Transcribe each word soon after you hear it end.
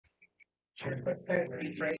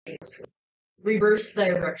Reverse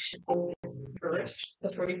direction. Reverse the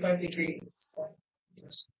 45 degrees.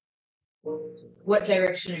 What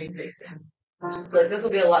direction are you facing? Like this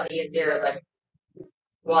will be a lot easier. Like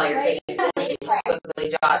while you're taking it, you just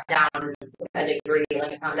quickly jot down a degree,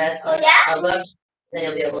 like a compass, like outlook. Then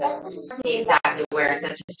you'll be able to see exactly where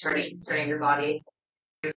instead of just turning your body.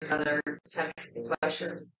 Here's another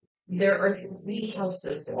question. There are 3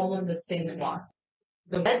 houses all on the same lot.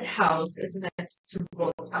 The red house is next to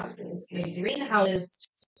both houses. The green house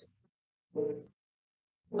is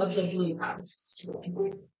of the blue house. So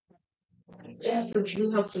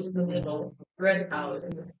blue house is in the middle, red house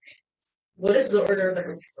in the middle. What is the order of the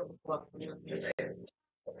houses of the block?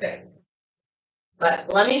 Okay.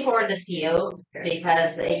 But let me forward this to you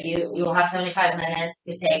because you will have 75 minutes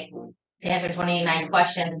to answer 29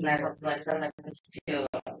 questions, and there's also like 7 minutes to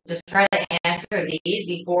just try to answer these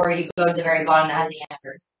before you go to the very bottom that has the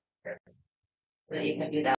answers. So that you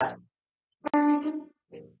can do that.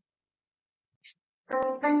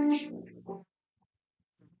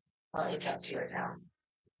 I'll let you count to yours now.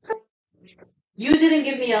 You didn't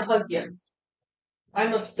give me a hug yet.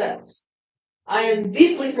 I'm upset. I am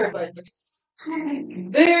deeply hurt by this.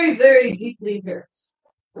 Very, very deeply hurt.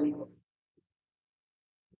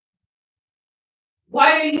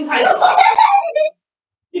 Why are you hiding?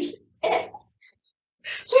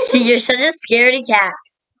 You're such a scaredy cat.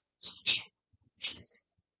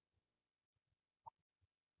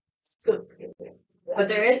 So scary. But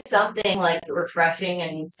there is something like refreshing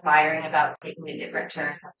and inspiring about taking a different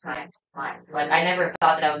turn sometimes. Like I never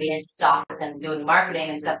thought that I would be into stock and doing marketing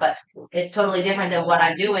and stuff, but it's totally different than what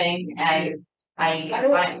I'm doing. And I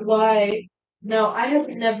don't know why. No, I have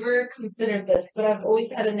never considered this, but I've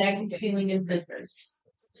always had a nagging feeling in business.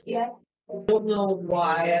 Yeah. I don't know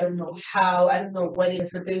why. I don't know how. I don't know what it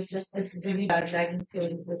is, but there's just this really bad nagging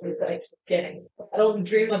feeling in business that I keep getting. I don't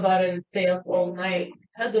dream about it and stay up all night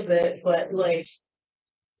because of it, but like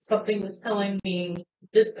something is telling me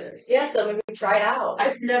business. Yeah, so maybe try it out.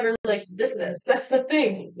 I've never liked business. That's the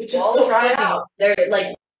thing. Which is Well, so try it funny. out.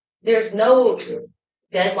 There's no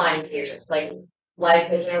deadlines here. Like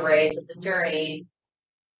life isn't a race; it's a journey.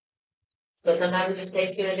 So sometimes it just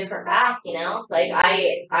takes you in a different path, you know? Like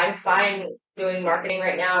I'm fine doing marketing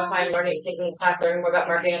right now. I'm fine taking this class, learning more about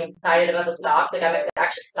marketing. I'm excited about the stock. Like I'm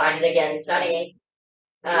actually excited again studying.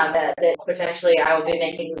 That potentially I will be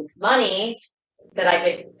making money that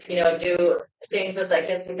I could, do things with. Like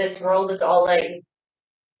this world is all like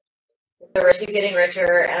the rich keep getting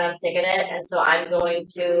richer, and I'm sick of it. And so I'm going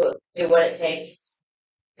to do what it takes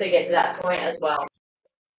to get to that point as well.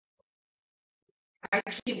 I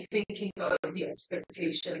keep thinking of the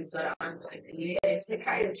expectations that I'm going to be a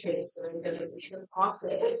psychiatrist and I'm going to be in an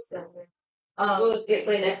office. Who's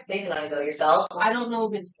putting expectations on you though? Yourself? I don't know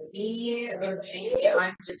if it's me or maybe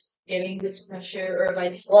I'm just getting this pressure or if I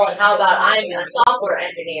just. Well, how about I'm a software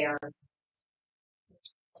engineer?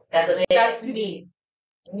 That's me.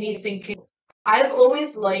 Me thinking. I've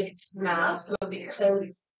always liked math, but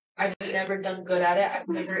because I've never done good at it, I've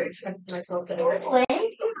never expected myself to do it.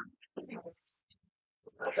 Yes.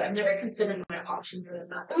 So I've never considered my options in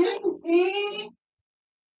that.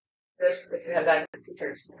 If you have that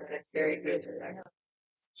teachers, it's very good.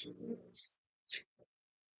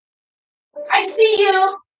 I see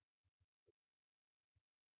you.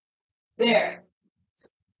 There.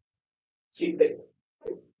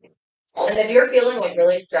 And if you're feeling like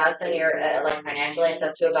really stressed and you're like financially and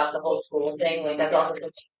stuff too about the whole school thing, like that's also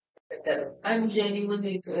I'm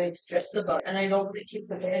genuinely like stressed about it, and I don't want to keep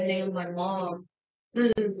depending on my mom.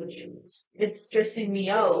 It's stressing me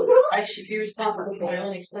out. I should be responsible for my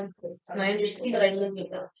own expenses. And I understand that I live with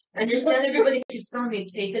them. I understand everybody keeps telling me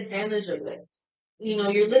take advantage of it.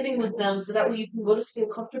 You're living with them so that way you can go to school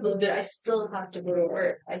comfortably, but I still have to go to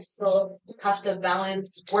work. I still have to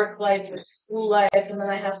balance work life with school life, and then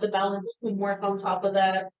I have to balance homework on top of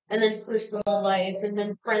that, and then personal life, and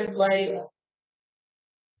then friend life.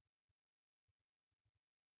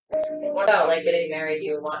 What about like getting married? Do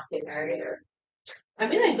you want to get married or? I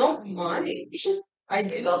mean, I don't mind. I do.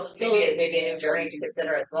 It's also maybe a new journey to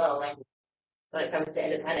consider as well. Like when it comes to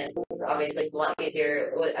independence, obviously it's a lot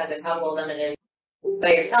easier as a couple than it is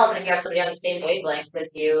by yourself. And if you have somebody on the same wavelength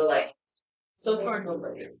as you, like so far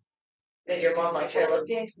nobody. Did your mom like share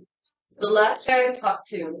looking? The last guy I talked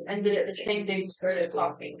to ended it the same day we started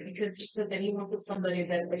talking because he said that he wanted somebody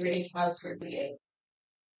that already has her BA.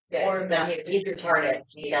 Yeah, or he's retarded.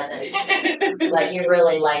 He doesn't. Like, he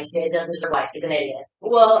really, it doesn't survive. He's an idiot.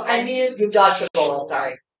 Well, I mean. You dodged the bullet,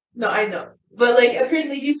 sorry. No, I know. But,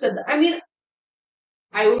 apparently he said that. I mean,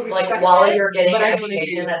 I would respect Like while it, you're getting but your I don't agree.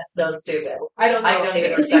 education, that's so stupid. I don't know. I don't even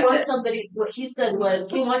because he respect wants it. somebody. What he said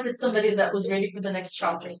was he wanted somebody that was ready for the next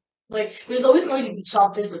chapter. Like there's always going to be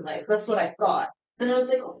chapters in life. That's what I thought, and I was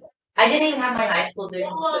like, oh. I didn't even have my high school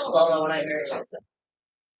diploma when I married myself,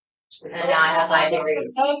 and now I have 5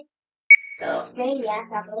 degrees. So,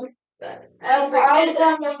 but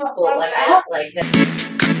cool. Like I don't like that.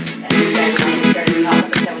 And then I started talking